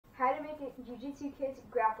it Jiujitsu Kids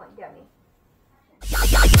grappling dummy.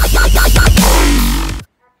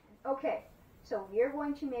 Okay, so we are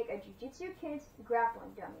going to make a Jiujitsu Kids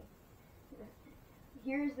grappling dummy.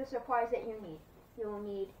 Here's the supplies that you need. You'll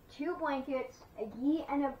need 2 blankets, a gi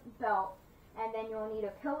and a belt, and then you'll need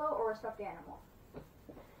a pillow or a stuffed animal.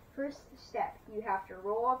 First step, you have to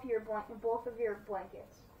roll up both of your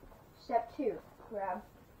blankets. Step 2, grab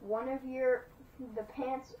the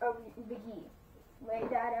pants of the gi. Lay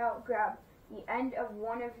that out, grab the end of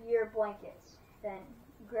one of your blankets. Then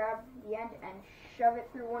grab the end and shove it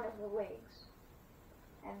through one of the legs.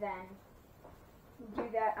 And then do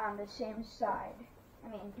that on the same side.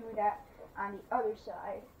 Do that on the other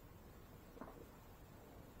side.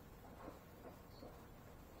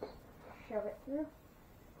 So, shove it through.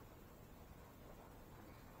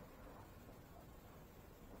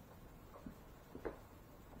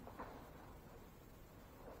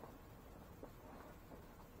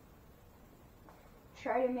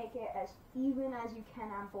 Try to make it as even as you can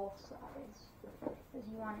on both sides, because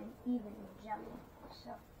you want an even jump. So,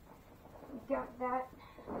 we got that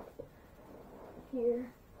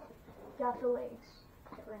here, got the legs.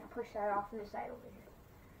 So we're going to push that off to the side over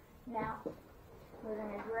here. Now, we're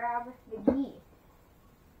going to grab the gi.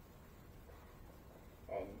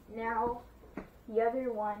 And now, the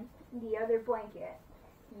other blanket,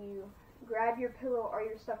 you grab your pillow or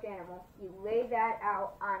your stuffed animal, you lay that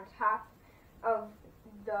out on top of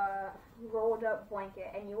the rolled up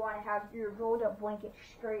blanket, and you want to have your rolled up blanket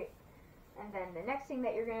straight. And then the next thing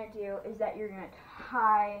that you're going to do is that you're going to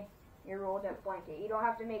tie your rolled up blanket. You don't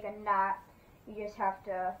have to make a knot, you just have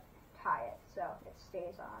to tie it so it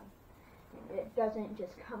stays on. It doesn't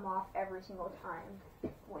just come off every single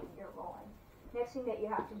time when you're rolling. Next thing that you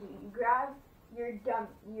have to do, you grab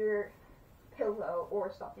your pillow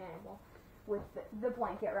or stuffed animal with the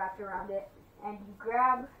blanket wrapped around it, and you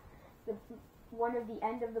grab one of the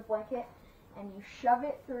end of the blanket and you shove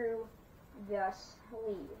it through the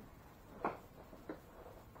sleeve.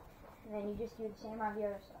 And then you just do the same on the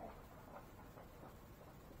other side.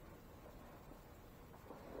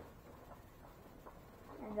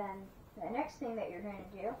 And then the next thing that you're going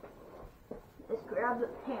to do is grab the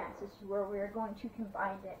pants. This is where we're going to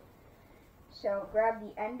combine it. So grab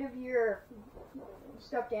the end of your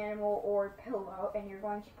stuffed animal or pillow, and you're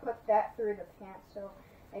going to put that through the pants so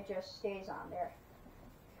it just stays on there.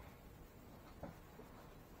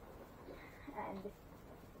 And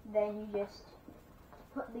then you just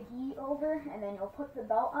put the gi over, and then you'll put the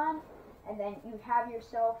belt on, and then you have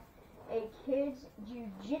yourself a kids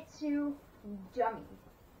Jiu-Jitsu dummy.